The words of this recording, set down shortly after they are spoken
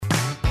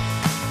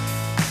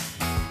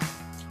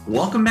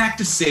Welcome back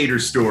to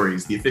Sater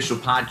Stories, the official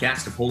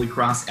podcast of Holy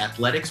Cross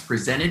Athletics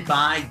presented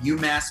by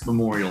UMass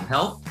Memorial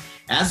Health.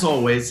 As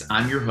always,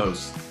 I'm your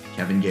host,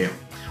 Kevin Gale.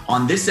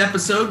 On this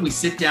episode, we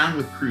sit down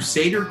with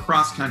Crusader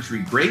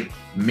cross-country great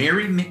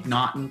Mary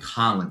McNaughton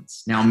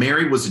Collins. Now,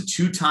 Mary was a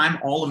two-time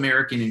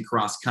All-American in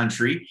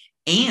cross-country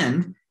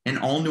and an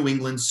All-New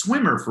England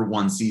swimmer for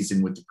one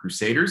season with the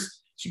Crusaders.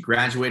 She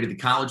graduated the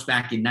college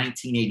back in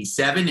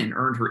 1987 and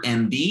earned her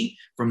MD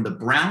from the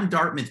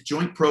Brown-Dartmouth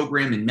Joint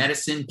Program in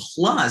Medicine,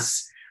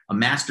 plus a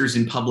master's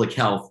in public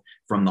health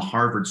from the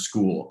Harvard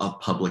School of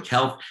Public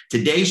Health.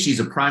 Today,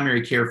 she's a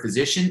primary care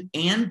physician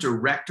and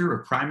director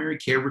of primary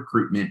care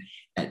recruitment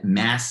at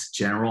Mass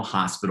General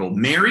Hospital.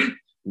 Mary,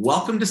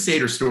 welcome to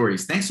Sater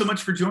Stories. Thanks so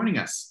much for joining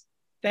us.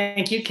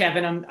 Thank you,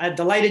 Kevin. I'm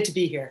delighted to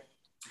be here.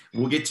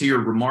 We'll get to your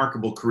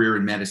remarkable career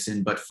in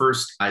medicine, but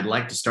first, I'd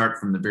like to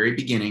start from the very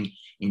beginning.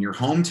 In your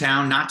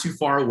hometown, not too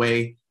far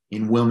away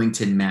in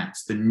Wilmington,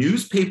 Mass. The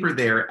newspaper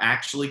there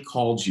actually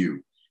called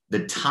you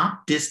the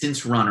top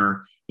distance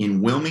runner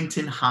in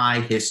Wilmington High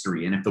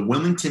history. And if the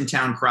Wilmington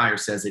Town Crier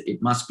says it,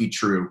 it must be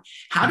true.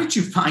 How did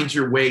you find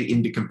your way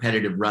into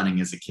competitive running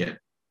as a kid?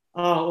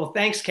 Oh, well,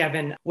 thanks,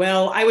 Kevin.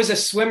 Well, I was a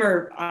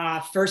swimmer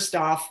first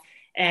off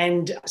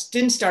and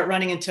didn't start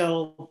running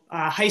until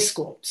high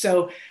school.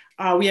 So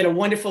we had a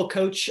wonderful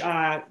coach,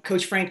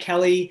 Coach Frank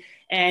Kelly,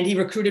 and he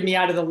recruited me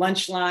out of the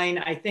lunch line.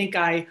 I think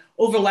I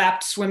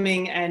overlapped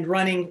swimming and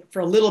running for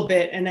a little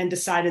bit and then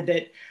decided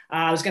that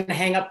I was going to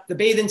hang up the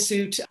bathing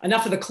suit.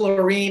 Enough of the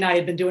chlorine. I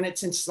had been doing it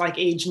since like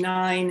age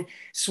 9,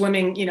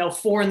 swimming,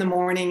 4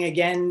 a.m,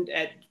 again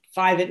at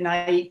 5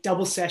 p.m,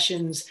 double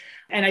sessions.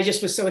 And I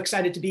just was so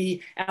excited to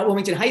be at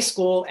Wilmington High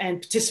School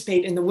and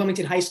participate in the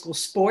Wilmington High School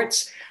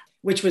sports,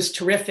 which was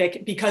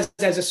terrific because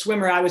as a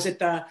swimmer, I was at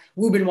the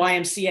Woburn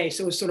YMCA.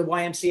 So it was sort of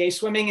YMCA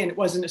swimming and it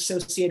wasn't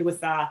associated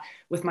with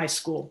my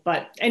school.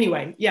 But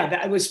anyway, yeah,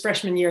 that was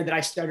freshman year that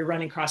I started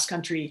running cross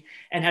country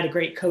and had a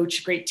great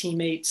coach, great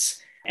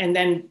teammates, and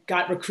then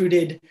got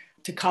recruited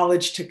to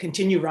college to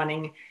continue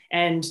running.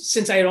 And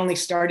since I had only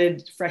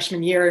started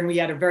freshman year and we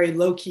had a very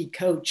low key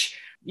coach,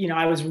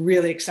 I was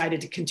really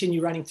excited to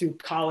continue running through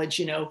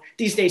college.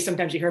 These days,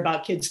 sometimes you hear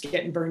about kids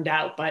getting burned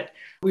out, but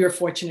we were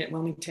fortunate at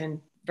Wilmington.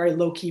 Very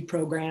low-key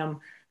program,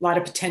 a lot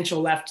of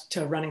potential left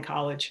to run in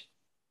college.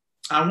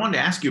 I wanted to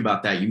ask you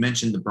about that. You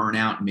mentioned the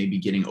burnout and maybe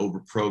getting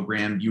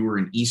over-programmed. You were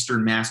an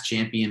Eastern Mass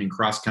champion in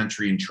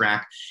cross-country and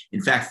track.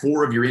 In fact,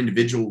 4 of your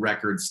individual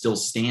records still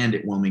stand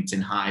at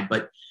Wilmington High.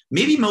 But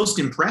maybe most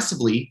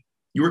impressively,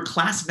 you were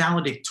class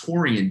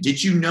valedictorian.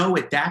 Did you know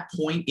at that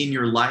point in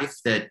your life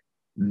that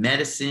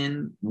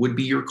medicine would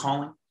be your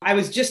calling? I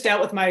was just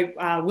out with my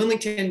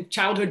Wilmington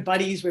childhood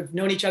buddies. We've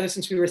known each other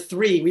since we were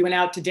 3. We went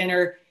out to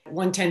dinner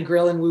 110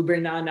 Grill in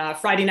Woburn on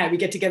Friday night. We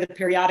get together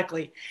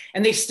periodically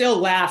and they still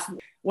laugh.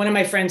 One of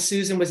my friends,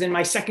 Susan, was in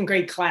my 2nd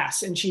grade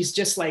class and she's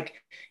just like,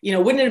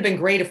 wouldn't it have been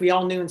great if we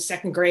all knew in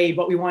 2nd grade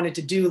what we wanted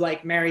to do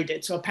like Mary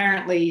did? So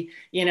apparently,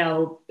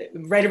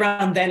 right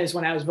around then is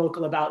when I was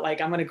vocal about like,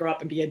 I'm going to grow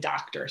up and be a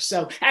doctor.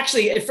 So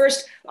actually at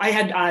first I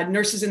had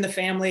nurses in the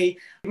family.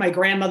 My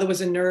grandmother was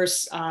a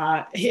nurse.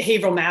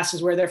 Haverhill, Mass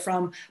is where they're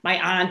from. My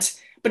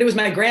aunt, but it was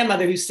my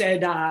grandmother who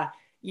said,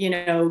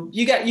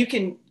 you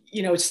can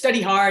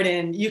study hard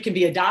and you can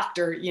be a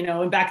doctor,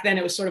 and back then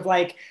it was sort of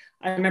like,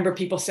 I remember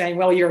people saying,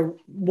 well, you're a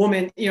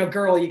woman,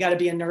 girl, you got to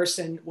be a nurse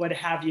and what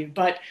have you.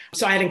 But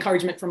so I had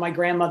encouragement from my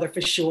grandmother for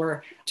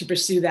sure to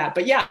pursue that.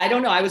 But yeah, I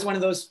don't know. I was one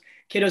of those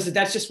kiddos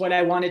that's just what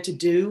I wanted to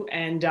do.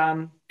 And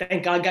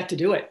thank God I got to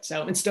do it.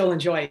 So, and still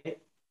enjoy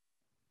it.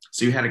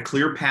 So you had a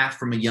clear path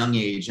from a young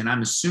age. And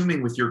I'm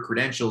assuming with your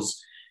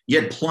credentials,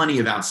 you had plenty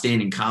of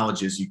outstanding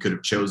colleges you could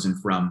have chosen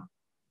from,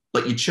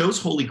 but you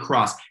chose Holy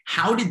Cross.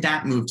 How did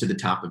that move to the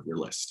top of your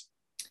list?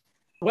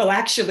 Well,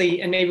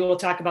 actually, and maybe we'll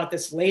talk about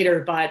this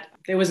later, but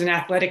there was an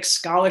athletic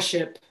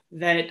scholarship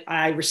that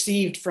I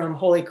received from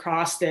Holy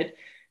Cross that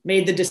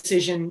made the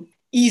decision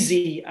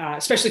easy,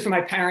 especially for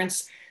my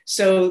parents.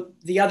 So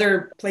the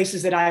other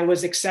places that I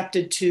was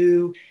accepted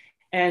to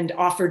and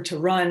offered to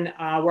run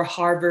were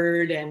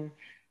Harvard and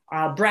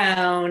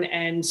Brown.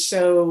 And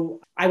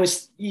so I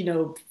was,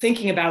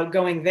 thinking about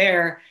going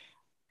there.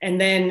 And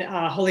then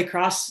Holy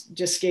Cross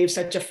just gave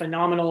such a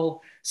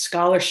phenomenal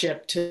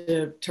scholarship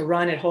to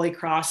run at Holy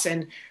Cross.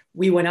 And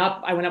I went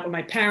up with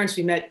my parents.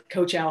 We met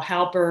Coach Al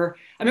Halper.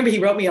 I remember he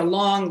wrote me a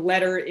long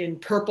letter in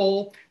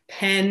purple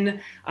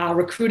pen,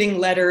 recruiting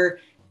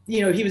letter.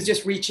 He was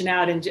just reaching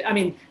out and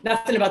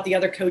nothing about the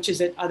other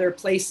coaches at other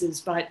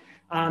places, but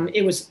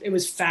it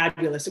was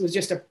fabulous. It was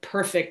just a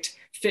perfect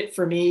fit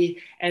for me.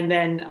 And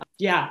then,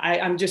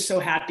 I'm just so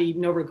happy,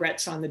 no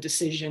regrets on the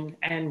decision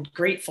and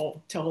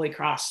grateful to Holy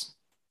Cross.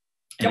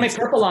 Got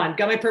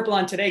my purple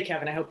on today,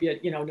 Kevin. I hope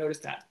you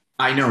noticed that.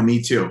 I know,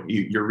 me too.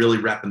 You're really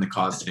repping the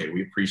cause today.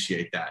 We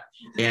appreciate that.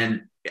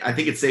 And I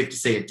think it's safe to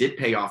say it did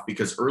pay off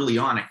because early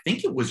on, I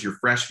think it was your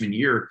freshman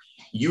year,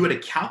 you had a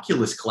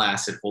calculus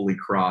class at Holy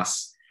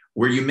Cross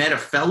where you met a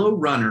fellow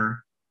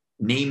runner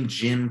named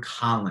Jim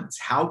Collins.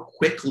 How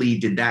quickly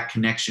did that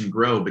connection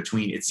grow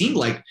between, it seemed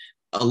like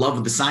a love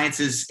of the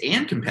sciences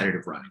and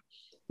competitive running?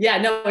 Yeah,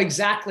 no,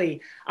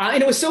 exactly.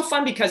 And it was so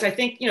fun because I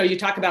think, you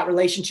talk about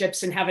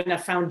relationships and having a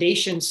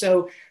foundation.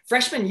 So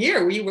freshman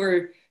year, we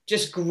were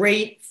just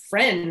great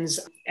friends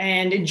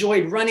and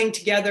enjoyed running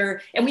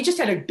together. And we just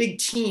had a big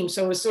team.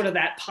 So it was sort of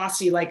that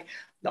posse, like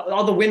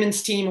all the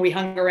women's team, we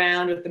hung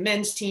around with the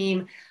men's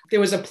team. There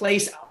was a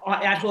place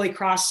at Holy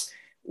Cross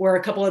where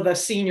a couple of the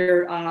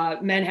senior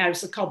men had, it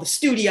was called the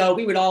Studio.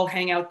 We would all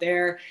hang out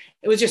there.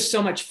 It was just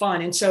so much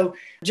fun. And so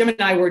Jim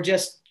and I were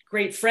just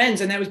great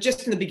friends. And that was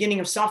just in the beginning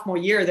of sophomore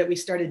year that we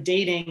started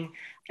dating.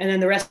 And then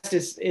the rest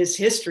is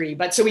history.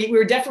 But so we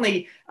were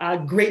definitely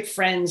great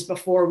friends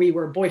before we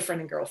were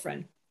boyfriend and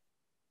girlfriend.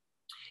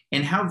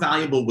 And how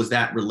valuable was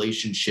that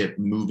relationship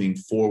moving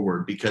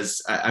forward? Because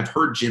I've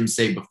heard Jim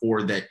say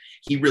before that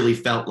he really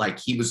felt like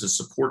he was a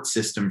support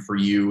system for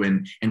you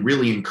and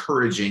really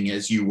encouraging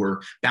as you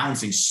were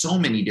balancing so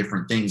many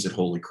different things at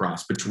Holy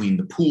Cross, between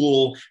the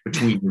pool,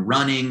 between your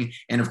running,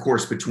 and of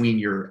course, between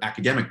your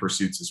academic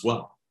pursuits as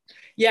well.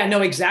 Yeah,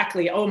 no,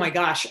 exactly. Oh my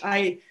gosh.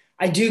 I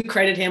do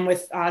credit him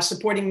with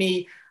supporting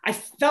me. I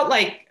felt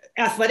like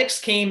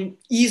athletics came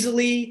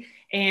easily,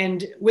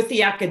 and with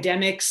the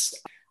academics,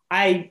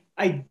 I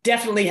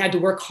definitely had to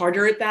work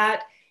harder at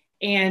that.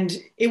 And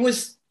it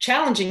was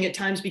challenging at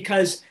times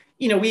because,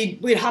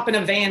 we'd hop in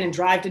a van and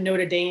drive to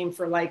Notre Dame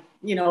for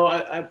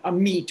a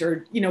meet,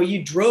 or,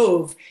 you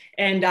drove.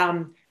 And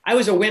I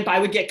was a wimp. I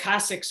would get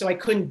Cossack, so I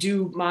couldn't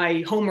do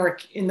my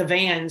homework in the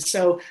van.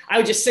 So I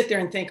would just sit there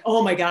and think,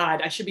 oh my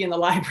God, I should be in the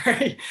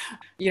library.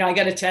 I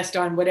got a test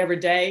on whatever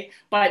day,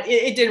 but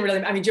it didn't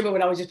really, Jim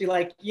would always just be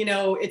like,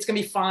 it's going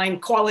to be fine.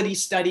 Quality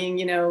studying,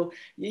 you'll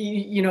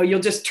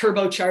just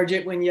turbocharge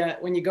it when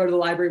you go to the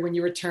library, when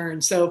you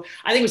return. So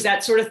I think it was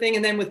that sort of thing.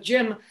 And then with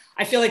Jim,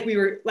 I feel like we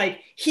were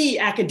like, he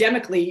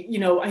academically,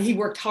 he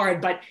worked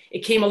hard, but it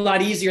came a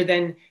lot easier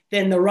than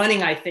the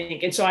running, I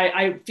think. And so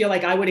I feel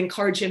like I would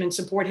encourage him and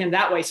support him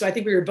that way. So I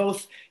think we were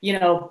both,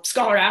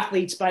 scholar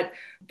athletes, but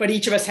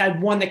each of us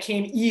had one that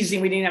came easy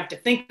and we didn't have to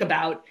think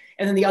about.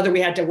 And then the other we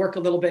had to work a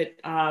little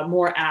bit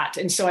more at.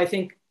 And so I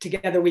think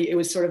together it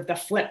was sort of the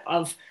flip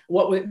of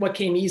what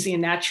came easy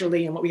and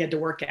naturally and what we had to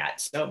work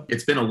at. So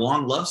it's been a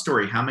long love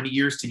story. How many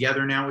years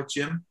together now with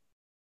Jim?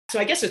 So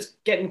I guess it's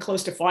getting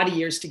close to 40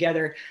 years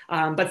together,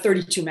 but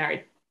 32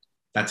 married.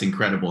 That's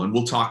incredible. And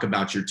we'll talk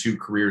about your two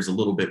careers a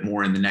little bit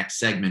more in the next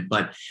segment.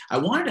 But I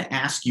wanted to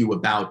ask you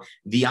about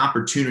the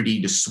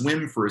opportunity to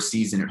swim for a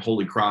season at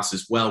Holy Cross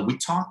as well. We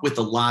talk with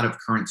a lot of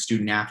current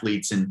student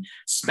athletes, and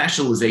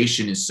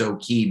specialization is so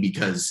key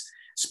because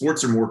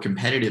sports are more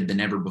competitive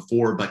than ever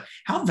before. But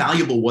how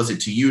valuable was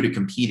it to you to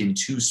compete in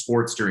two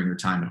sports during your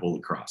time at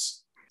Holy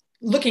Cross?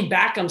 Looking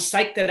back, I'm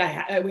psyched that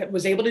I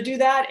was able to do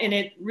that. And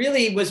it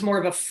really was more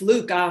of a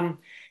fluke.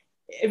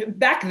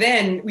 Back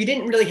then, we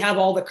didn't really have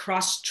all the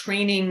cross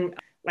training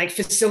like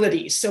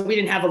facilities. So we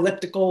didn't have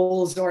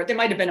ellipticals, or there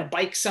might've been a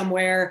bike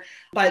somewhere,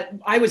 but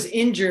I was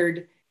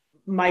injured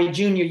my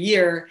junior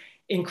year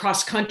in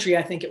cross country,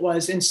 I think it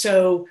was. And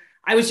so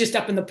I was just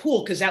up in the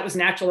pool because that was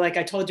natural. Like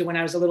I told you, when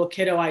I was a little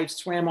kiddo, I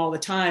swam all the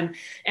time,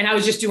 and I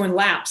was just doing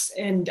laps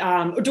and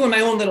doing my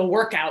own little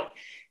workout.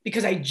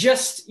 Because I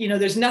just,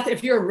 there's nothing,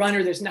 if you're a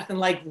runner, there's nothing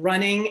like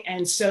running.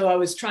 And so I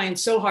was trying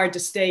so hard to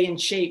stay in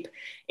shape.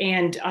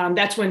 And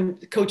that's when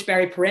Coach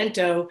Barry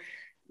Parento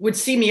would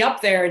see me up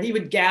there, and he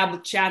would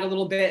chat a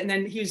little bit. And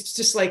then he was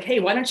just like, hey,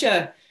 why don't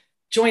you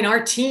join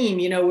our team?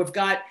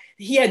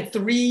 He had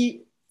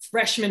 3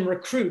 freshman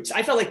recruits.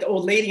 I felt like the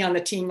old lady on the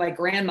team, like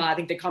grandma, I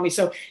think they call me.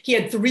 So he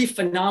had 3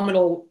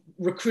 phenomenal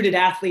recruited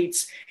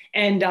athletes.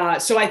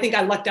 And so I think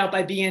I lucked out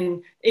by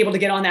being able to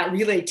get on that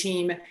relay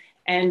team.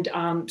 And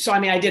so,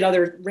 I did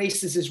other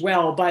races as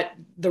well, but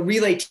the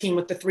relay team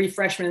with the 3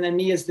 freshmen and then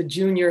me as the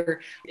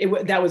junior,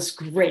 that was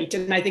great.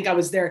 And I think I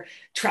was their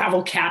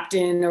travel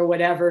captain or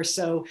whatever.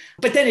 So,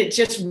 but then it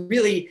just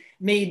really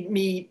made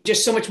me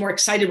just so much more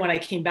excited when I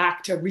came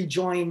back to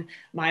rejoin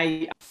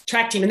my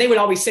track team. And they would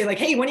always say like,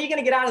 hey, when are you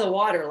going to get out of the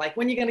water? Like,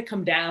 when are you going to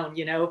come down,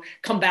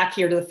 come back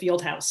here to the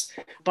field house?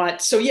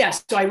 But so,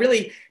 yes, so I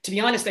really, to be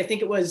honest, I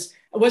think it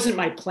wasn't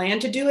my plan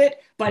to do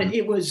it, but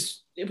it was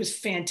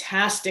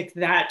fantastic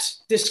that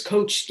this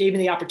coach gave me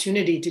the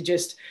opportunity to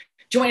just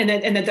join.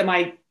 And then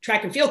my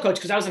track and field coach,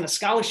 because I was on a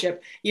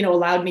scholarship,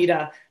 allowed me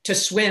to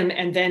swim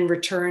and then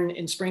return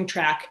in spring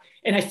track.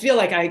 And I feel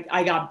like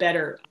I got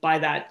better by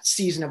that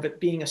season of it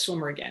being a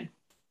swimmer again.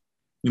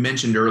 You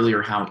mentioned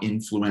earlier how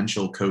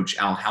influential Coach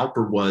Al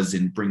Halper was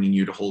in bringing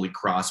you to Holy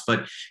Cross,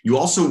 but you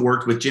also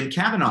worked with Jim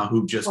Kavanaugh,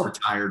 who just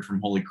retired from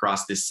Holy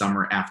Cross this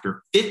summer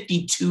after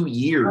 52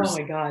 years. Oh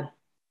my God.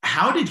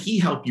 How did he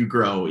help you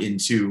grow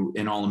into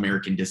an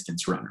All-American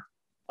distance runner?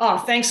 Oh,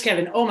 thanks,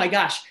 Kevin. Oh my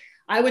gosh.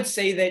 I would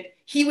say that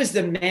he was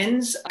the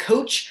men's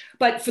coach,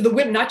 but for the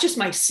women, not just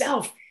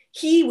myself,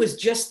 he was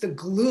just the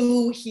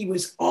glue. He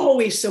was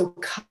always so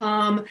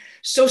calm,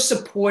 so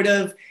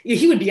supportive.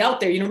 He would be out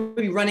there, we'd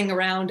be running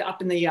around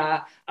up in the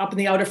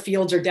outer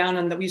fields or down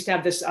on we used to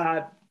have this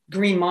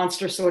green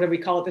monster, sort of, we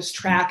call it, this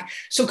track.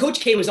 So Coach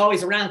K was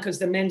always around because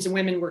the men's and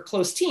women were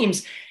close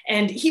teams.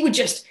 And he would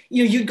just,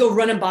 you'd go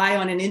running by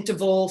on an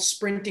interval,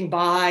 sprinting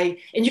by,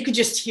 and you could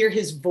just hear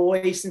his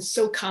voice, and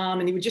so calm.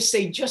 And he would just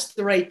say just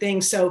the right thing.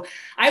 So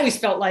I always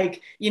felt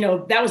like,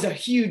 that was a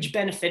huge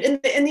benefit.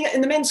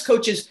 And the men's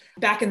coaches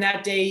back in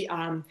that day,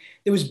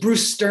 there was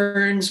Bruce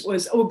Stearns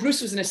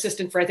Bruce was an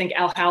assistant for, I think,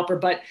 Al Halper,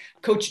 but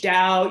Coach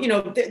Dow,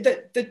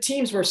 the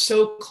teams were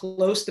so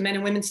close, the men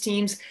and women's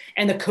teams,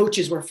 and the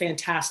coaches were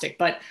fantastic.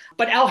 But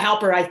Al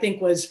Halper, I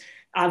think, was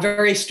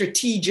very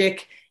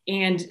strategic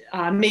and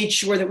made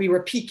sure that we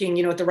were peaking,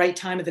 at the right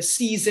time of the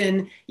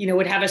season,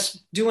 would have us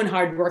doing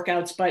hard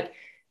workouts, but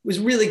was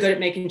really good at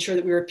making sure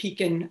that we were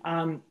peaking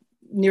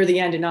near the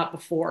end and not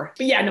before.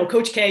 But yeah, no,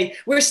 Coach K,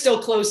 we're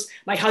still close.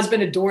 My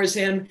husband adores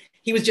him.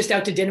 He was just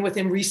out to dinner with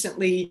him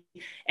recently.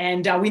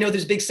 And we know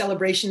there's a big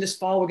celebration this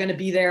fall. We're going to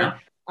be there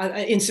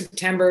in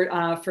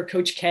September for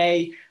Coach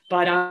K.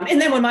 But, and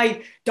then when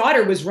my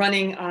daughter was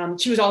running,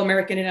 she was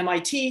All-American at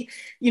MIT,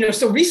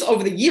 so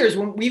over the years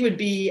when we would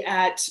be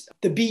at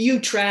the BU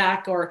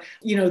track or,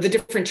 the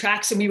different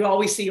tracks, and we would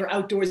always see, or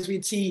outdoors,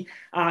 we'd see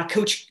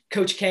Coach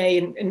K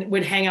and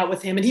would hang out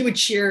with him, and he would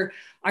cheer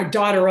our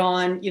daughter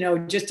on,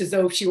 just as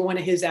though she were one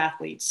of his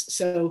athletes.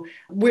 So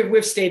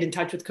we've stayed in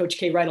touch with Coach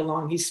K right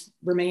along. He's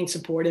remained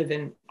supportive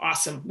and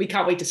awesome. We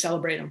can't wait to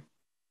celebrate him.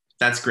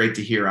 That's great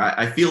to hear.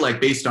 I feel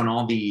like based on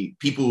all the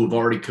people who have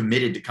already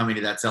committed to coming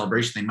to that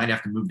celebration, they might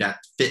have to move that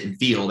fit and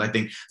field. I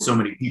think so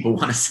many people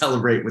want to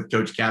celebrate with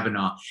Coach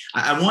Cavanaugh.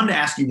 I wanted to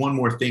ask you one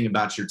more thing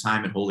about your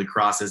time at Holy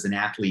Cross as an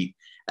athlete.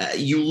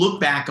 You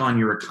look back on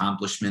your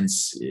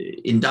accomplishments,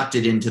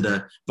 inducted into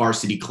the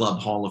Varsity Club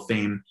Hall of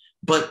Fame,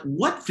 but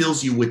what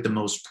fills you with the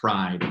most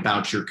pride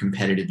about your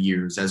competitive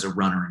years as a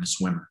runner and a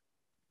swimmer?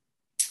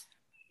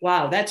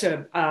 Wow, that's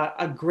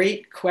a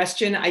great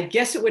question. I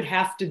guess it would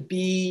have to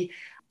be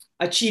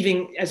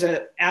achieving as an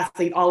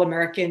athlete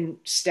All-American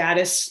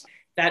status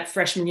that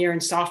freshman year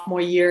and sophomore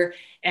year,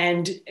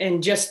 and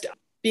just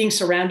being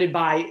surrounded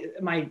by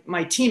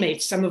my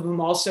teammates, some of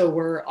whom also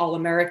were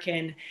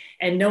All-American,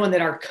 and knowing that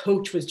our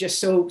coach was just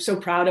so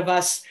proud of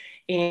us.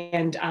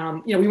 And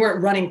we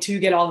weren't running to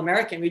get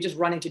All-American, we were just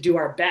running to do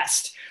our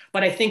best.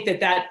 But I think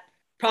that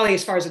probably,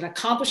 as far as an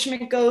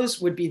accomplishment goes,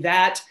 would be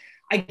that.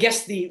 I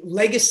guess the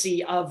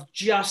legacy of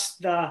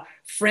just the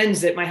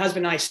friends that my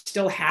husband and I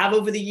still have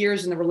over the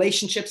years, and the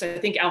relationships. I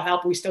think Al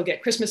Halper, we still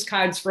get Christmas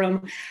cards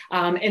from.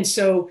 And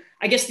so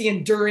I guess the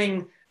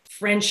enduring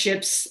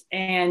friendships,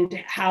 and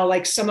how,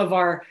 like, some of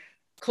our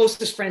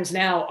closest friends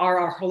now are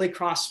our Holy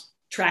Cross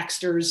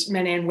tracksters,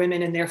 men and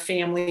women, and their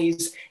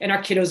families, and our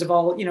kiddos have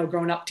all,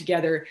 grown up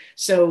together.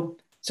 So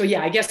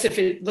yeah, I guess if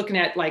looking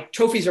at like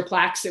trophies or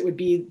plaques, it would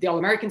be the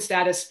All-American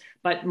status,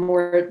 but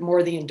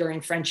more the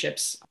enduring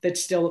friendships that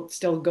still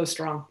go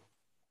strong.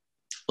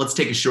 Let's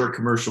take a short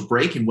commercial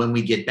break, and when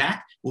we get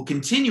back, we'll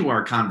continue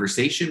our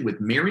conversation with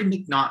Mary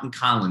McNaughton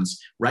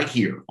Collins right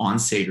here on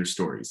Seder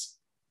Stories.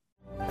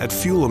 At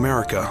Fuel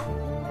America,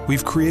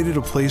 we've created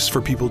a place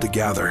for people to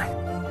gather,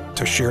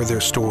 to share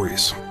their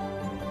stories.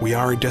 We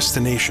are a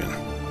destination,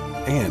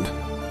 and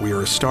we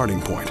are a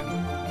starting point.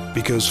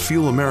 Because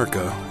Fuel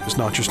America is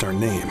not just our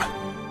name,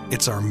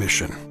 it's our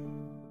mission.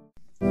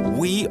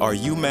 We are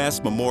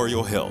UMass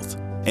Memorial Health,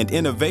 and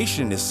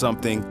innovation is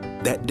something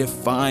that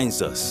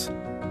defines us,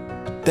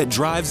 that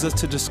drives us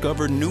to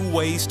discover new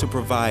ways to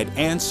provide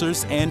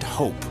answers and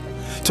hope,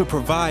 to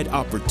provide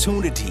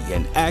opportunity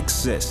and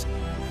access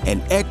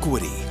and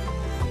equity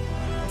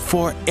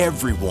for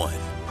everyone,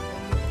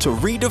 to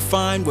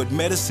redefine what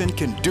medicine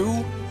can do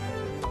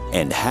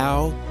and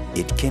how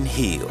it can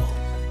heal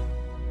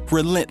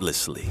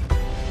relentlessly.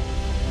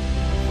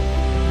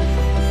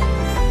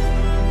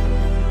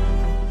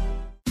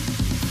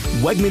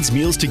 Wegmans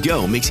Meals to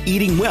Go makes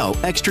eating well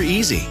extra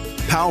easy.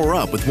 Power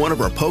up with one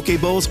of our poke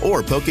bowls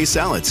or poke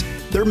salads.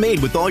 They're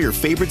made with all your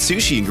favorite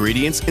sushi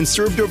ingredients and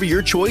served over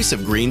your choice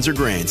of greens or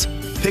grains.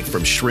 Pick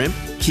from shrimp,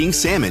 king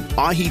salmon,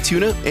 ahi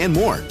tuna, and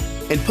more.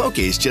 And poke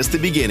is just the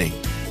beginning.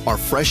 Our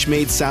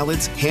fresh-made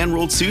salads,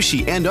 hand-rolled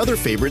sushi, and other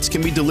favorites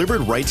can be delivered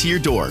right to your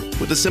door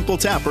with a simple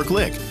tap or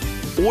click.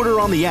 Order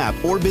on the app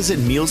or visit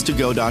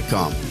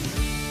mealstogo.com.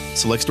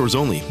 Select stores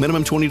only.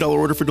 Minimum $20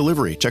 order for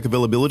delivery. Check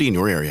availability in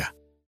your area.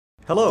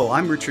 Hello,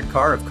 I'm Richard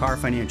Carr of Carr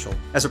Financial.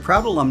 As a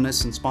proud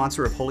alumnus and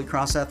sponsor of Holy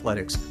Cross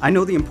Athletics, I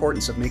know the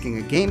importance of making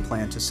a game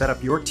plan to set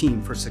up your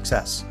team for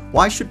success.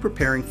 Why should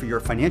preparing for your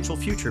financial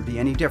future be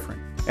any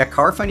different? At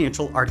Carr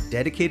Financial, our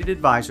dedicated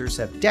advisors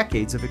have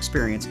decades of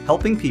experience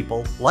helping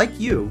people like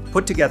you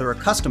put together a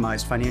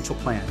customized financial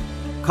plan.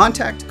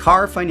 Contact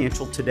Carr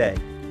Financial today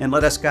and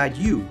let us guide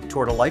you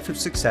toward a life of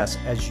success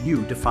as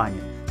you define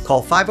it.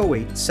 Call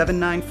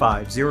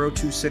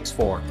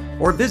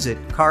 508-795-0264 or visit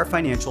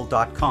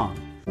carrfinancial.com.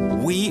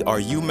 We are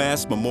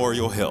UMass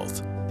Memorial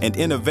Health, and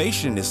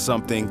innovation is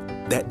something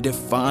that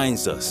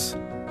defines us,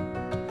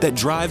 that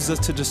drives us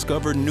to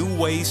discover new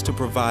ways to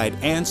provide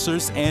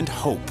answers and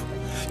hope,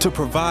 to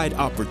provide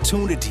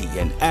opportunity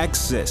and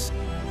access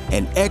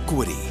and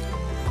equity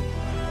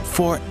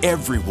for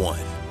everyone,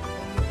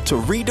 to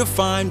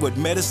redefine what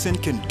medicine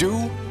can do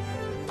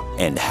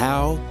and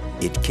how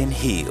it can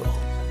heal.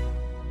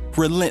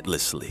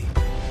 Relentlessly.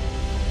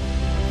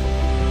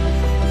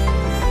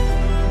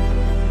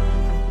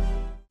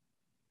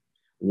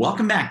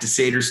 Welcome back to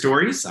Seder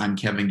Stories. I'm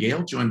Kevin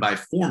Gale, joined by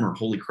former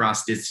Holy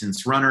Cross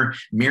distance runner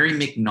Mary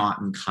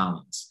McNaughton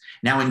Collins.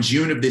 Now, in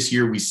June of this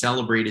year, we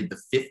celebrated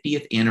the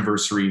 50th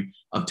anniversary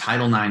of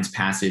Title IX's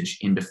passage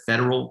into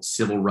federal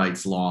civil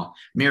rights law.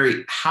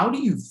 Mary, how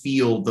do you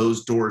feel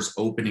those doors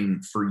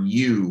opening for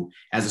you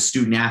as a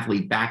student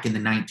athlete back in the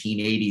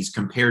 1980s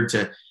compared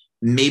to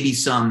maybe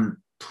some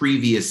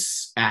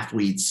previous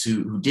athletes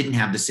who didn't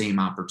have the same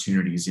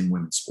opportunities in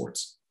women's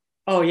sports?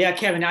 Oh, yeah,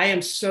 Kevin, I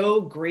am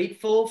so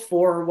grateful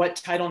for what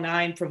Title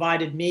IX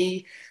provided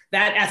me.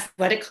 That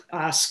athletic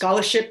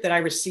scholarship that I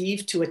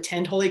received to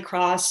attend Holy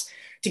Cross,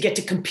 to get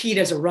to compete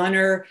as a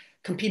runner,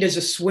 compete as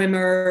a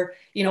swimmer,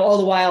 all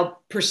the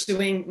while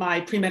pursuing my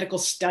pre-medical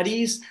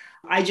studies.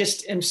 I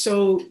just am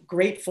so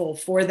grateful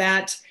for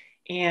that.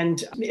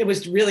 And it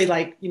was really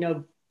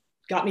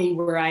got me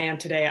where I am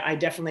today. I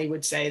definitely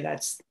would say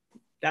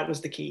that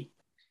was the key.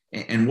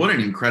 And what an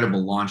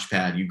incredible launch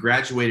pad. You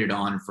graduated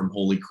on from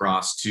Holy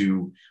Cross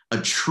to a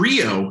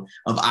trio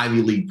of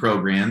Ivy League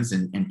programs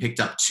and picked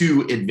up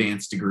 2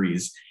 advanced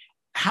degrees.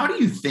 How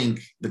do you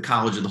think the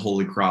College of the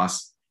Holy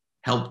Cross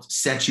helped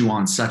set you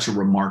on such a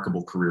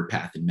remarkable career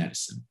path in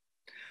medicine?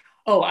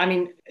 Oh, I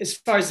mean, as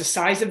far as the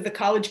size of the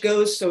college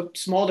goes, so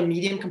small to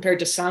medium compared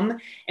to some.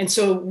 And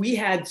so we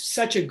had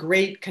such a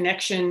great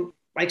connection,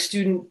 like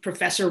student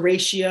professor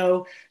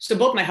ratio. So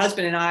both my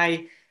husband and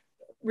I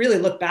really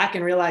look back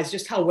and realize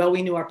just how well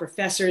we knew our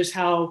professors,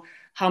 how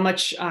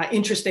much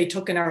interest they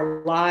took in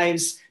our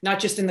lives, not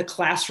just in the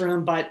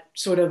classroom, but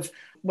sort of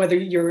whether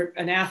you're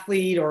an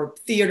athlete or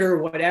theater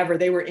or whatever,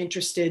 they were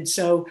interested.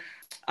 So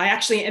I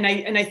actually, and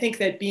I think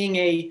that being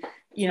a,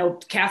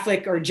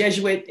 Catholic or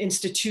Jesuit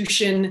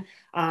institution,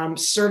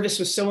 service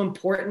was so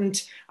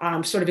important,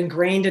 sort of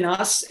ingrained in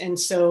us. And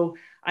so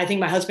I think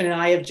my husband and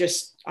I have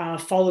just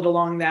followed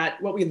along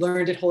what we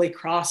learned at Holy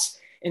Cross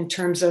in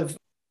terms of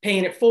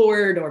paying it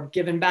forward or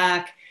giving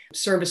back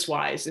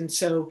service-wise. And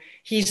so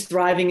he's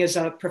thriving as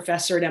a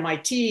professor at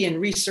MIT and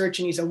research,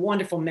 and he's a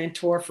wonderful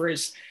mentor for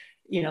his,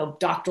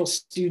 doctoral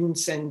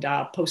students and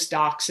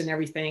postdocs and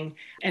everything.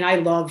 And I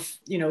love,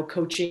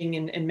 coaching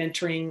and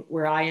mentoring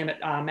where I am at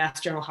Mass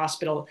General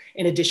Hospital,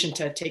 in addition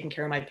to taking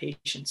care of my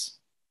patients.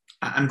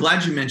 I'm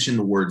glad you mentioned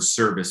the word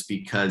service,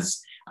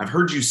 because I've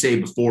heard you say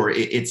before,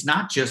 it's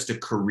not just a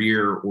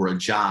career or a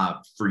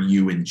job for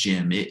you and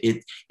Jim.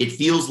 It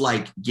feels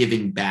like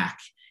giving back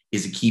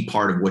is a key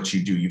part of what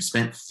you do. You've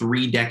spent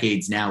 3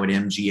 decades now at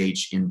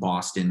MGH in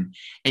Boston,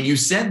 and you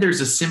said there's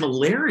a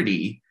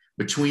similarity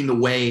between the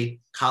way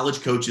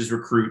college coaches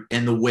recruit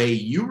and the way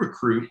you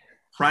recruit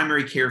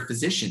primary care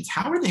physicians.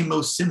 How are they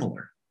most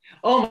similar?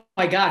 Oh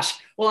my gosh.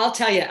 Well, I'll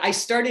tell you, I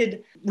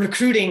started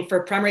recruiting for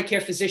primary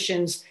care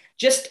physicians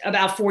just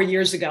about 4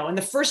 years ago. And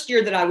the first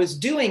year that I was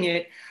doing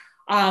it,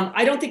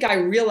 I don't think I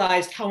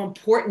realized how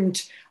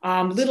important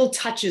little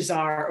touches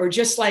are, or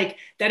just like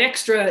that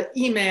extra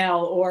email,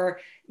 or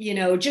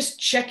just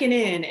checking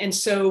in. And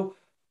so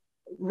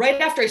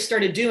right after I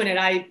started doing it,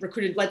 I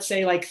recruited, let's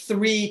say, like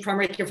 3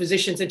 primary care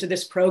physicians into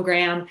this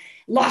program,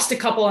 lost a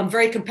couple. I'm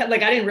very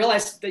competitive. I didn't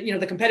realize that,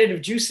 the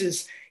competitive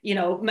juices,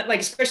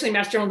 especially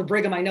Mass General and the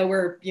Brigham, I know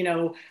we're,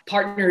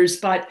 partners,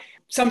 but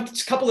some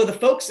couple of the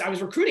folks I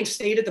was recruiting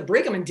stayed at the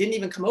Brigham and didn't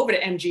even come over to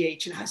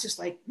MGH. And I was just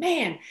like,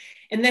 man.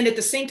 And then at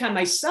the same time,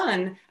 my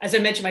son, as I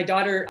mentioned, my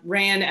daughter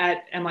ran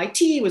at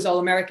MIT, was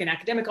All-American,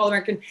 academic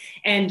All-American.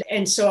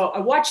 And so I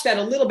watched that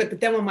a little bit, but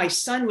then when my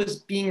son was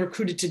being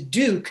recruited to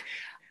Duke,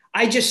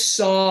 I just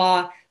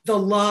saw the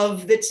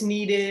love that's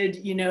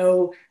needed,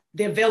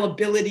 the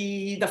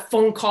availability, the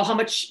phone call, how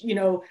much,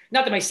 not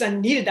that my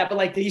son needed that,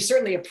 but he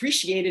certainly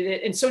appreciated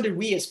it. And so did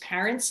we as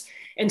parents.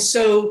 And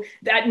so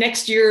that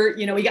next year,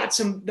 we got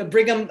the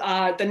Brigham,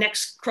 the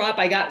next crop,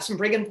 I got some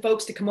Brigham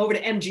folks to come over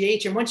to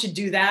MGH. And once you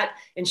do that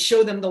and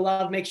show them the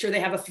love, make sure they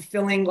have a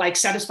fulfilling,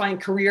 satisfying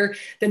career,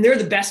 then they're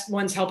the best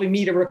ones helping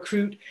me to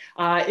recruit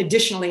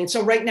additionally. And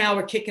so right now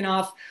we're kicking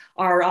off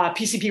our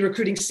PCP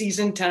recruiting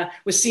season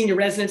with senior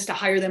residents to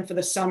hire them for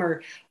the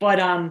summer. But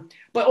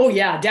oh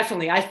yeah,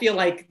 definitely. I feel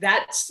like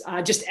that's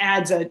just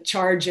adds a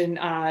charge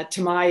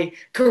to my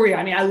career.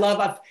 I mean,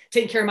 I've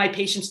taken care of my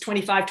patients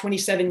 25,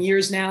 27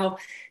 years now,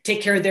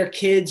 take care of their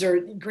kids or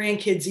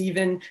grandkids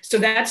even. So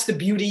that's the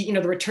beauty,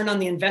 the return on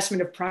the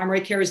investment of primary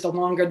care is the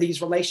longer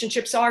these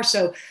relationships are.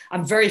 So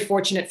I'm very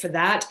fortunate for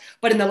that.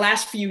 But in the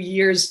last few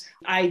years,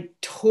 I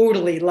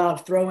totally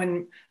love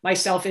throwing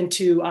myself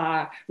into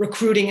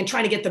recruiting and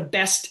trying to get the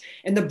best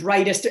and the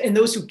brightest and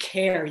those who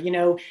care,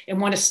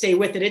 and want to stay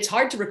with it. It's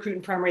hard to recruit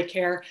in primary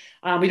care.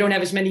 We don't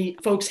have as many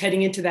folks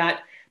heading into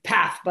that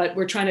path, but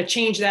we're trying to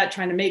change that,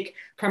 trying to make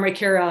primary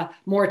care a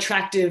more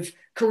attractive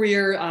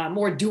career,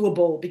 more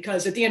doable,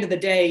 because at the end of the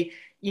day,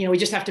 we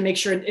just have to make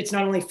sure it's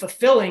not only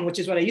fulfilling, which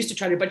is what I used to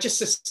try to do, but just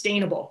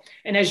sustainable.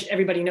 And as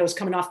everybody knows,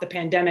 coming off the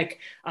pandemic,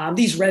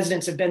 these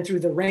residents have been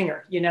through the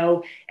ringer,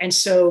 and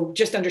so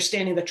just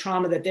understanding the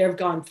trauma that they've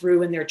gone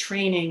through in their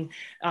training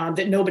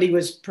that nobody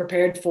was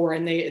prepared for,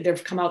 and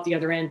they've come out the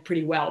other end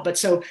pretty well. But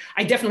so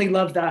I definitely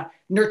love the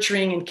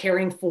nurturing and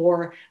caring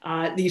for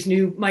these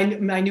my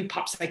new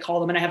pups, I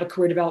call them, and I have a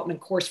career development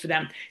course for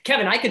them.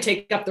 Kevin, I could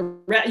take up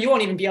you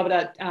won't even be able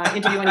to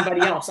interview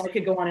anybody else. I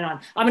could go on and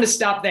on. I'm going to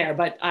stop there,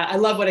 but I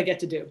love what I get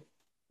to do.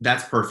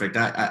 That's perfect.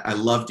 I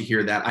love to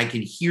hear that. I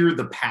can hear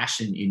the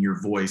passion in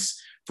your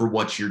voice for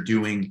what you're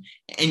doing.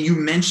 And you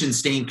mentioned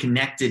staying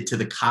connected to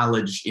the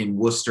college in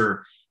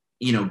Worcester,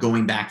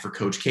 going back for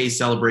Coach K's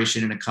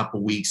celebration in a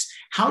couple weeks.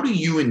 How do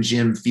you and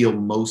Jim feel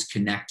most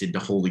connected to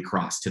Holy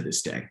Cross to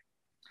this day?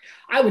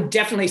 I would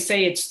definitely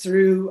say it's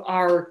through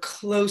our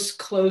close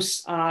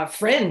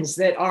friends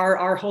that are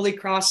our Holy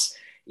Cross,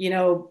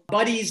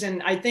 buddies.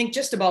 And I think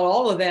just about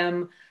all of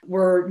them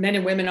were men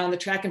and women on the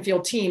track and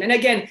field team. And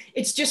again,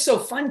 it's just so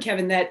fun,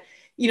 Kevin, that,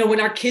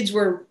 when our kids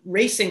were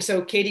racing,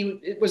 so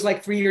Katie was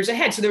like 3 years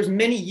ahead. So there was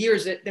many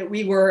years that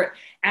we were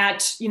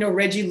at,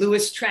 Reggie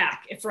Lewis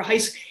track for high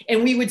school,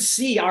 and we would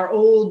see our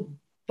old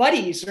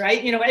buddies,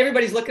 right?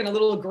 Everybody's looking a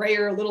little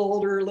grayer, a little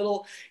older, a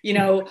little,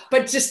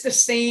 but just the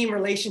same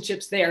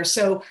relationships there.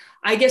 So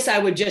I guess I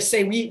would just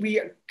say we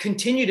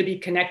continue to be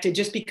connected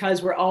just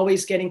because we're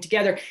always getting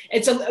together.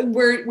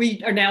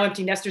 We are now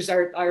empty nesters.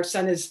 Our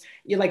son is,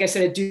 like I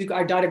said, at Duke.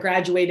 Our daughter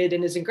graduated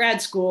and is in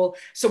grad school.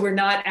 So we're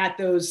not at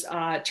those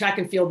track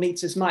and field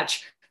meets as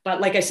much. But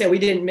like I said, we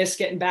didn't miss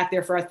getting back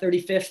there for our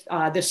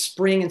 35th this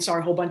spring and saw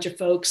a whole bunch of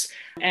folks.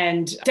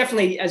 And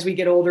definitely as we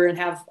get older and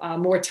have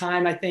more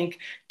time, I think,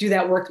 do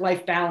that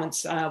work-life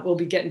balance, we'll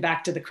be getting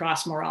back to the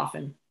cross more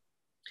often.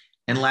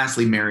 And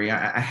lastly, Mary,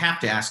 I have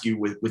to ask you,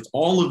 with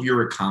all of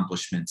your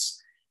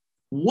accomplishments,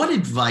 what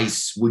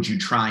advice would you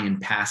try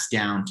and pass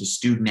down to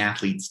student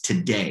athletes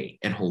today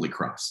at Holy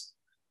Cross?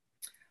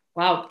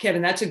 Wow,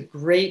 Kevin, that's a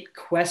great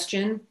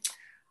question.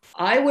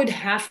 I would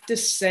have to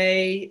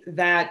say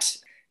that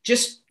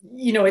just,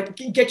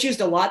 it gets used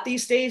a lot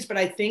these days, but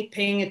I think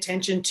paying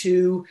attention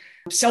to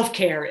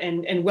self-care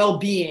and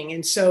well-being.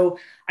 And so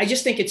I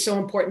just think it's so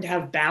important to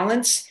have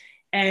balance.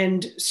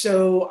 And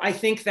so I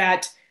think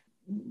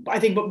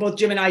what both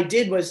Jim and I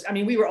did was,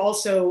 we were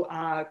also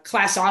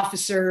class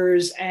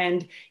officers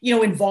and,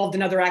 involved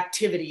in other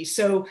activities.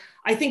 So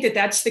I think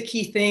that's the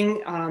key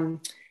thing,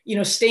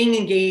 staying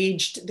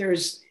engaged.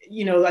 There's,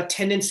 a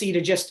tendency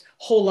to just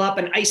hole up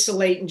and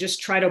isolate and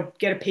just try to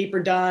get a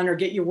paper done or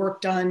get your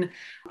work done.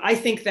 I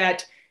think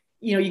that,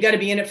 you got to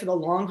be in it for the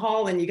long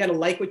haul, and you got to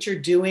like what you're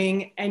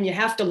doing, and you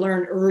have to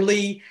learn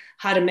early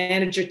how to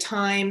manage your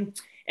time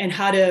and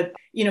how to,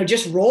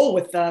 just roll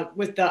with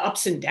the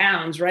ups and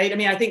downs, right?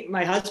 I think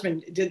my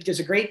husband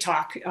does a great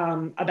talk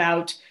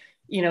about,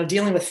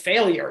 dealing with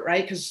failure,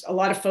 right? Because a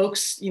lot of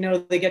folks,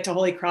 they get to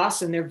Holy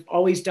Cross and they've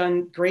always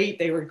done great.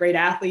 They were a great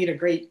athlete, a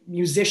great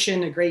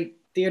musician, a great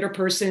theater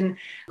person,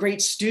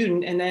 great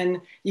student. And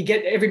then you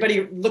get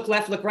everybody look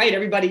left, look right.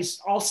 Everybody's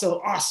also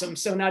awesome.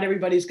 So not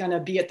everybody's going to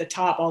be at the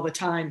top all the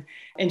time,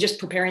 and just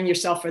preparing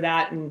yourself for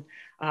that and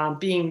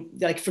being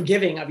like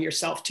forgiving of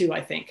yourself too, I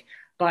think.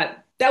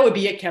 But that would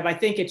be it, Kev. I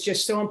think it's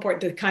just so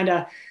important to kind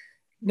of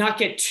not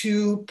get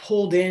too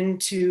pulled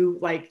into,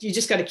 you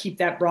just got to keep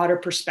that broader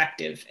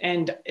perspective.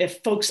 And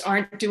if folks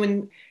aren't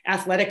doing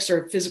athletics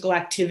or physical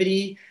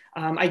activity,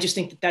 I just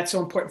think that's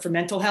so important for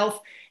mental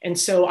health. And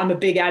so I'm a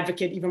big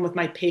advocate, even with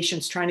my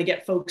patients, trying to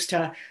get folks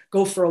to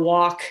go for a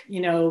walk,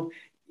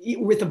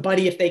 with a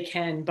buddy if they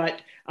can.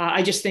 But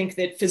I just think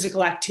that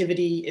physical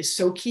activity is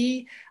so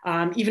key,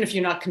 even if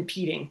you're not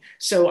competing.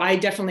 So I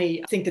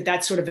definitely think that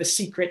that's sort of a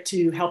secret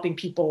to helping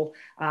people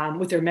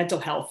with their mental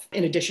health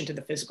in addition to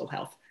the physical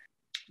health.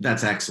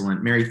 That's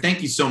excellent. Mary,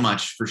 thank you so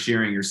much for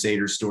sharing your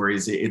Seder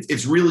stories.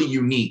 It's really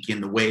unique in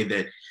the way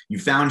that you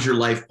found your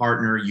life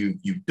partner, you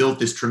built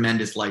this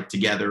tremendous life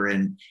together,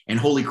 and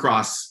Holy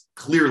Cross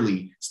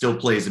clearly still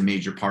plays a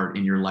major part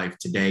in your life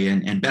today.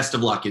 And best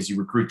of luck as you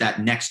recruit that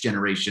next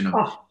generation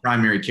of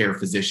primary care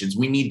physicians.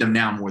 We need them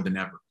now more than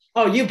ever.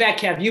 Oh, you bet,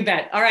 Kev, you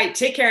bet. All right,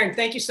 take care, and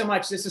thank you so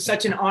much. This is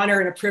such an honor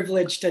and a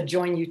privilege to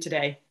join you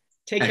today.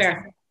 Take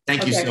care.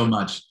 Thank you so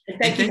much.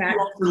 Thank you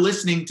all for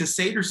listening to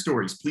Seder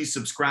Stories. Please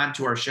subscribe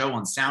to our show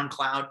on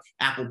SoundCloud,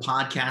 Apple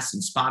Podcasts,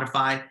 and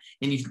Spotify.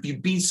 And if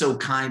you'd be so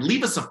kind,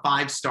 leave us a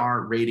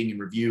 5-star rating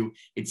and review.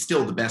 It's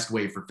still the best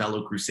way for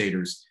fellow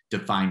Crusaders to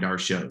find our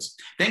shows.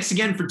 Thanks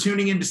again for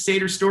tuning in to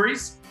Seder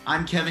Stories.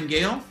 I'm Kevin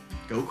Gale.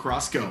 Go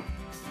Cross Go.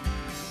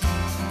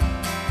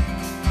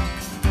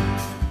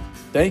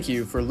 Thank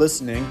you for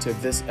listening to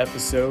this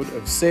episode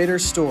of Seder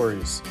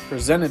Stories,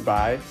 presented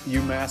by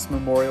UMass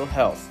Memorial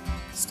Health.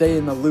 Stay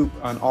in the loop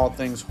on all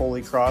things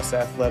Holy Cross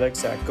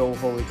athletics at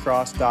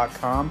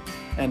GoHolyCross.com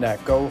and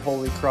at Go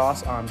Holy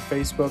Cross on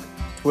Facebook,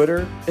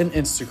 Twitter, and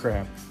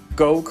Instagram.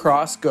 Go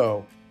Cross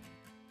Go!